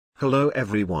Hello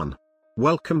everyone.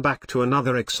 Welcome back to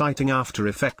another exciting After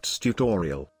Effects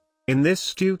tutorial. In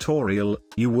this tutorial,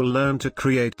 you will learn to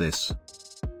create this.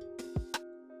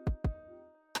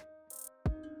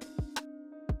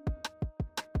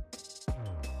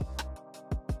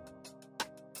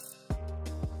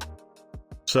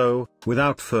 So,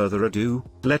 without further ado,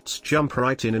 let's jump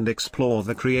right in and explore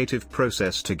the creative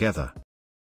process together.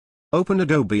 Open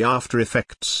Adobe After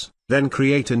Effects, then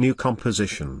create a new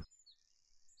composition.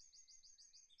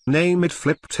 Name it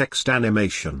Flip Text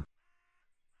Animation.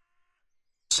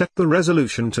 Set the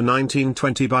resolution to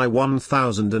 1920 by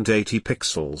 1080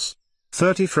 pixels,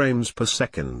 30 frames per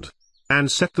second,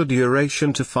 and set the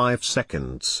duration to 5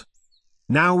 seconds.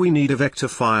 Now we need a vector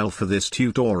file for this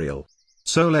tutorial.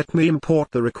 So let me import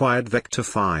the required vector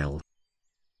file.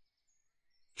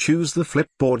 Choose the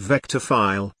Flipboard vector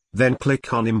file, then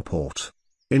click on Import.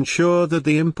 Ensure that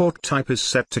the import type is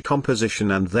set to composition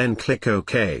and then click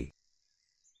OK.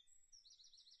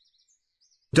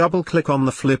 Double-click on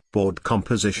the Flipboard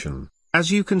composition.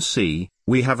 As you can see,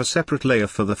 we have a separate layer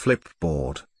for the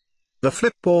Flipboard. The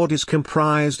Flipboard is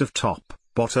comprised of top,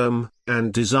 bottom,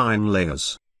 and design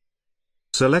layers.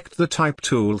 Select the Type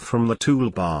tool from the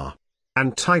toolbar,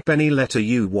 and type any letter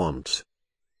you want.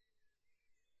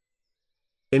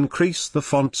 Increase the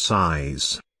font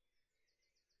size.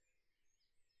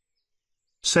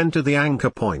 Center the anchor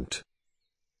point.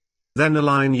 Then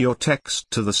align your text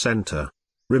to the center.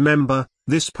 Remember,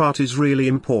 this part is really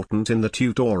important in the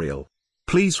tutorial.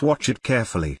 Please watch it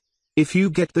carefully. If you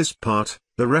get this part,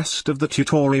 the rest of the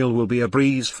tutorial will be a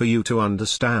breeze for you to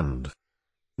understand.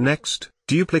 Next,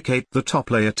 duplicate the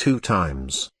top layer 2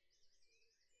 times.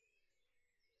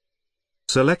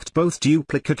 Select both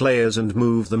duplicate layers and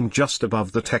move them just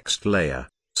above the text layer.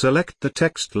 Select the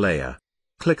text layer.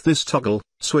 Click this toggle,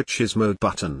 switches mode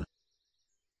button.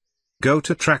 Go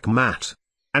to Track Matte,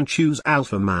 and choose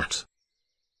Alpha Matte.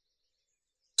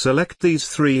 Select these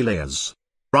 3 layers.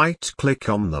 Right-click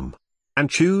on them, and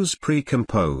choose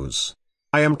Pre-compose.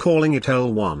 I am calling it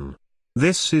L1.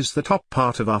 This is the top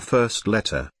part of our first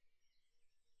letter.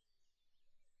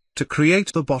 To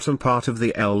create the bottom part of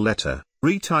the L letter,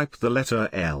 retype the letter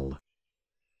L.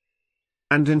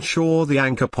 And ensure the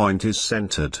anchor point is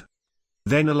centered.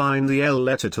 Then align the L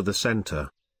letter to the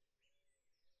center.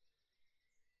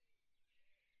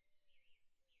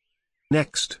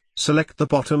 Next, select the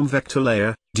bottom vector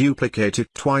layer, duplicate it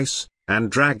twice, and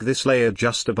drag this layer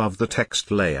just above the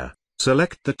text layer.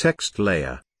 Select the text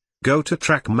layer. Go to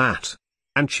Track Matte,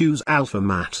 and choose Alpha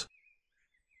Matte.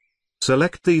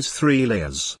 Select these 3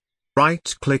 layers.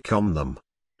 Right-click on them,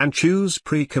 and choose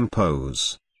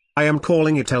Pre-compose. I am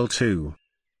calling it L2.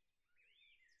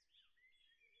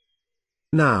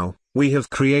 Now, we have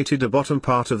created a bottom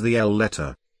part of the L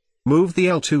letter. Move the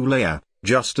L2 layer,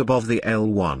 just above the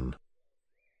L1.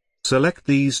 Select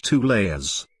these 2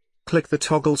 layers. Click the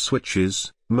toggle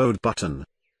switches, mode button,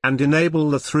 and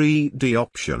enable the 3D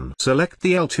option. Select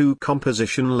the L2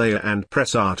 composition layer and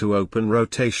press R to open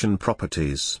rotation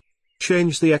properties.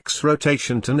 Change the X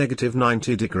rotation to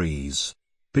 -90 degrees.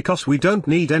 Because we don't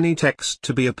need any text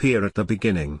to appear at the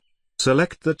beginning.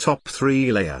 Select the top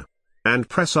 3 layer, and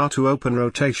press R to open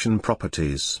rotation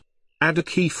properties. Add a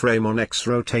keyframe on X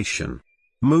rotation.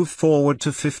 Move forward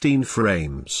to 15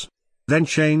 frames. Then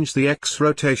change the X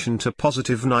rotation to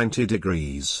 +90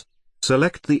 degrees.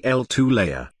 Select the L2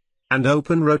 layer, and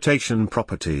open rotation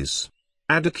properties.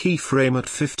 Add a keyframe at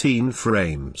 15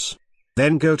 frames.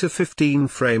 Then go to 15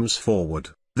 frames forward,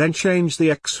 then change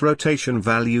the X rotation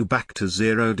value back to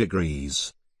 0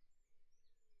 degrees.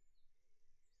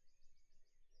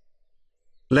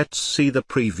 Let's see the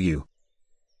preview.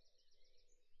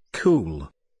 Cool.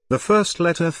 The first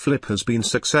letter flip has been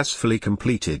successfully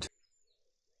completed.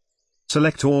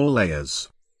 Select all layers.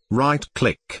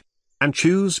 Right-click, and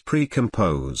choose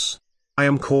Pre-compose. I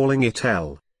am calling it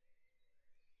L.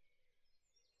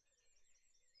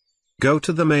 Go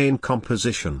to the main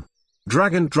composition.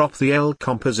 Drag and drop the L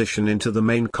composition into the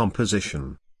main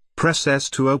composition. Press S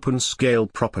to open scale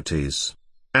properties.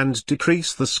 And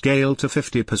decrease the scale to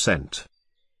 50%.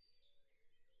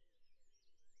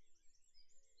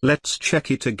 Let's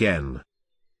check it again.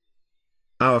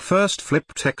 Our first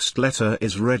flip text letter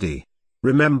is ready.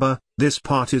 Remember, this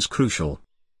part is crucial.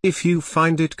 If you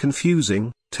find it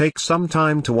confusing, take some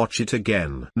time to watch it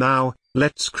again. Now,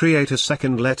 let's create a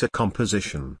second letter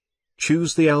composition.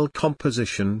 Choose the L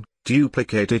composition,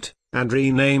 duplicate it, and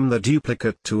rename the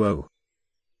duplicate to O.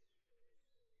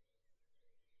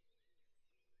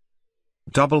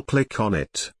 Double-click on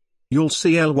it. You'll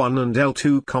see L1 and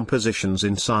L2 compositions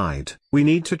inside. We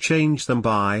need to change them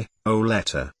by O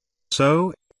letter.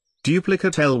 So,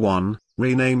 duplicate L1,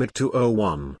 rename it to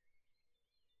O1.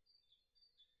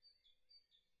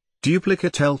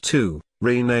 Duplicate L2,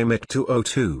 rename it to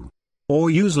O2. Or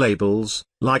use labels,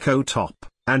 like O top,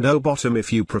 and O bottom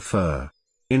if you prefer.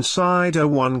 Inside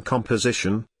O1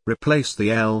 composition, replace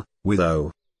the L with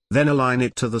O. Then align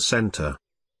it to the center.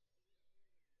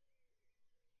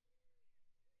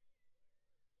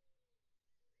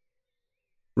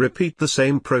 Repeat the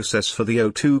same process for the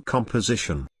O2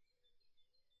 composition.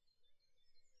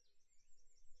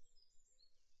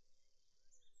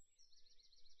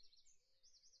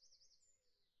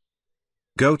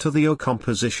 Go to the O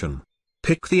composition.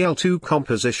 Pick the L2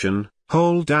 composition,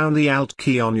 hold down the Alt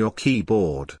key on your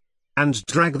keyboard, and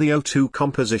drag the O2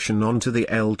 composition onto the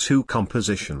L2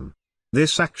 composition.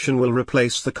 This action will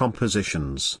replace the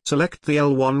compositions. Select the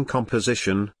L1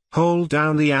 composition, hold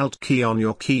down the Alt key on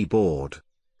your keyboard,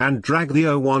 and drag the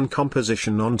O1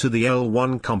 composition onto the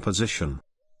L1 composition.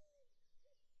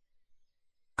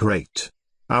 Great!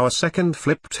 Our second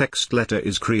flip text letter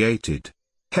is created.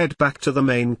 Head back to the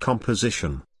main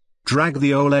composition. Drag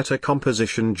the O letter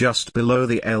composition just below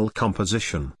the L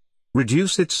composition.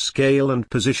 Reduce its scale and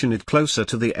position it closer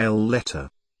to the L letter.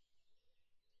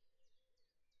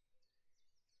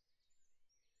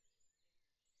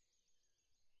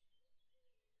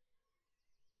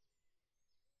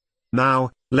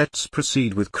 Now, let's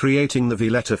proceed with creating the V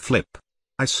letter flip.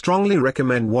 I strongly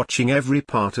recommend watching every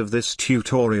part of this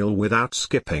tutorial without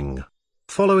skipping.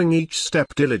 Following each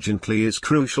step diligently is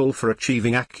crucial for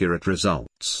achieving accurate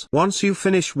results. Once you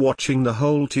finish watching the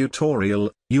whole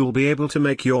tutorial, you'll be able to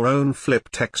make your own flip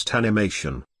text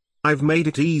animation. I've made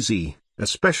it easy,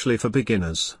 especially for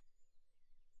beginners.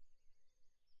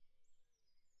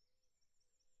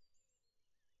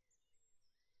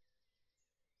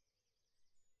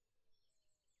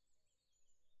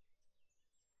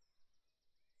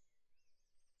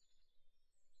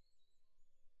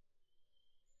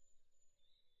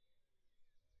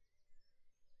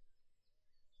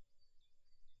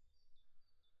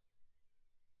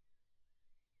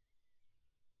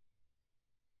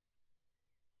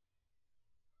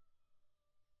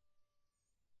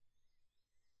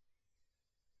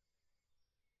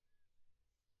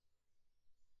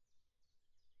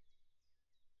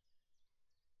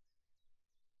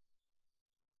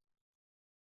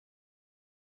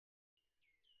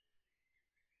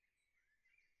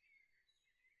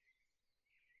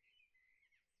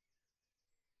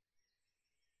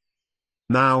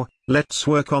 Now, let's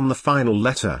work on the final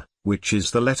letter, which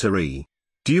is the letter E.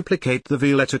 Duplicate the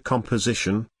V letter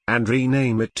composition, and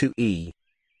rename it to E.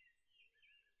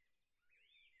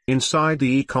 Inside the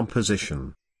E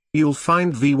composition, you'll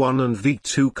find V1 and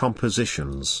V2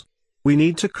 compositions. We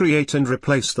need to create and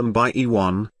replace them by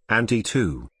E1 and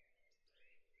E2.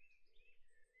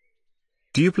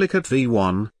 Duplicate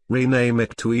V1, rename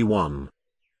it to E1.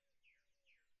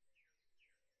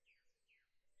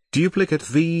 Duplicate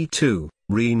V2,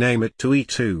 rename it to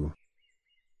E2.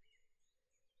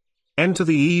 Enter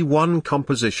the E1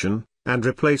 composition, and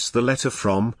replace the letter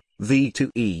from V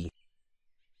to E.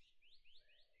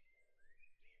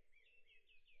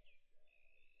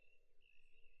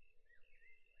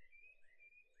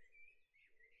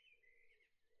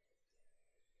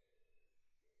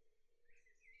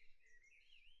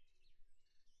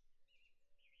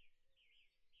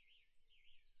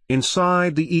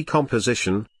 Inside the E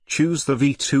composition, choose the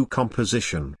V2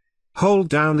 composition. Hold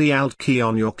down the Alt key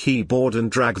on your keyboard and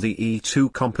drag the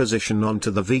E2 composition onto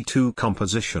the V2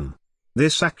 composition.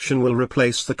 This action will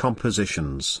replace the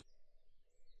compositions.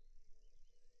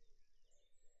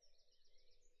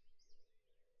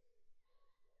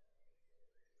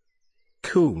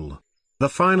 Cool. The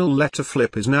final letter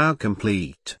flip is now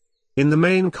complete. In the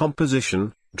main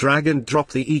composition, drag and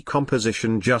drop the E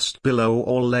composition just below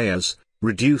all layers,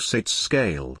 reduce its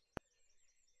scale,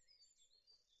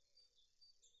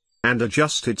 and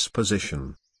adjust its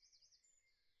position.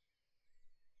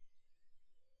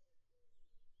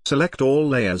 Select all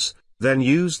layers, then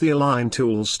use the Align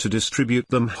tools to distribute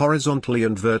them horizontally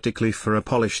and vertically for a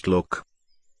polished look.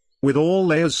 With all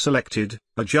layers selected,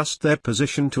 adjust their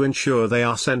position to ensure they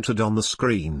are centered on the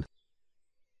screen.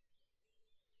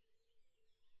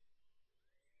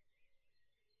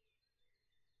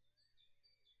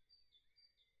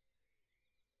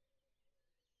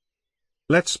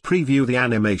 Let's preview the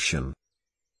animation.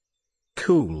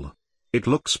 Cool. It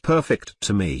looks perfect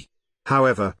to me.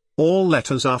 However, all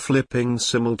letters are flipping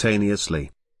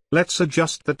simultaneously. Let's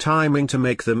adjust the timing to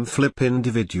make them flip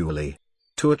individually.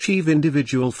 To achieve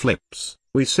individual flips,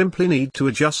 we simply need to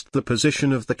adjust the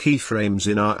position of the keyframes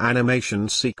in our animation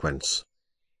sequence.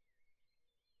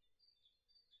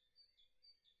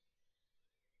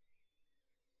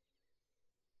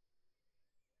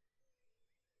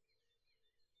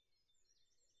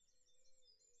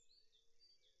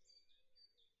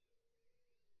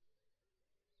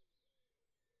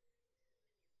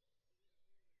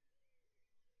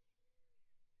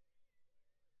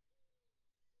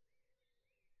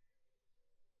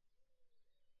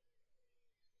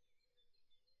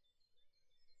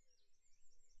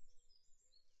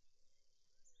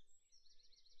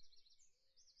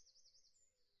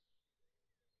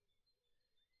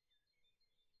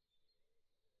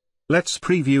 Let's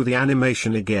preview the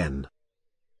animation again.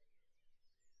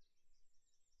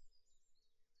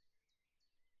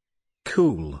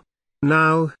 Cool.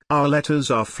 Now, our letters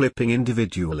are flipping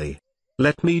individually.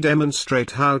 Let me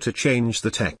demonstrate how to change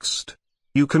the text.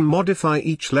 You can modify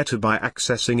each letter by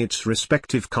accessing its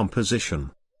respective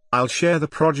composition. I'll share the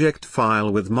project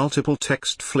file with multiple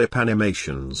text flip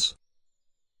animations.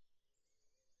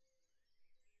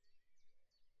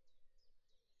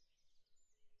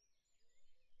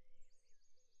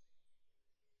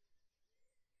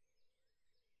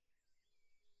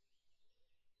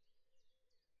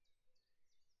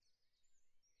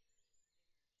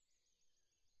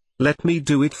 Let me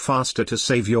do it faster to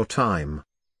save your time.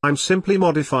 I'm simply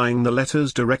modifying the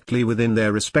letters directly within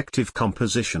their respective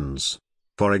compositions.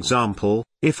 For example,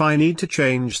 if I need to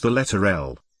change the letter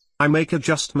L, I make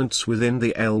adjustments within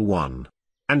the L1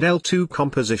 and L2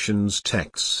 compositions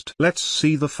text. Let's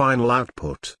see the final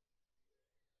output.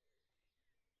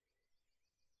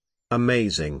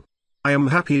 Amazing. I am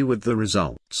happy with the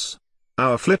results.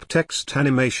 Our flip text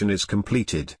animation is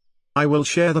completed. I will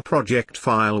share the project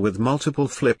file with multiple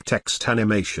flip text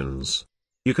animations.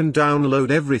 You can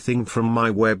download everything from my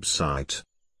website.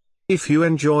 If you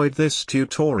enjoyed this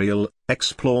tutorial,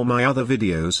 explore my other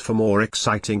videos for more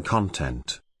exciting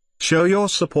content. Show your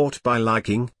support by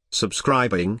liking,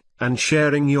 subscribing, and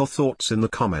sharing your thoughts in the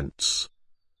comments.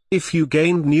 If you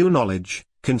gained new knowledge,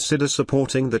 consider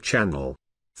supporting the channel.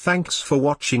 Thanks for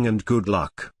watching and good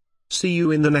luck. See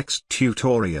you in the next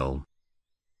tutorial.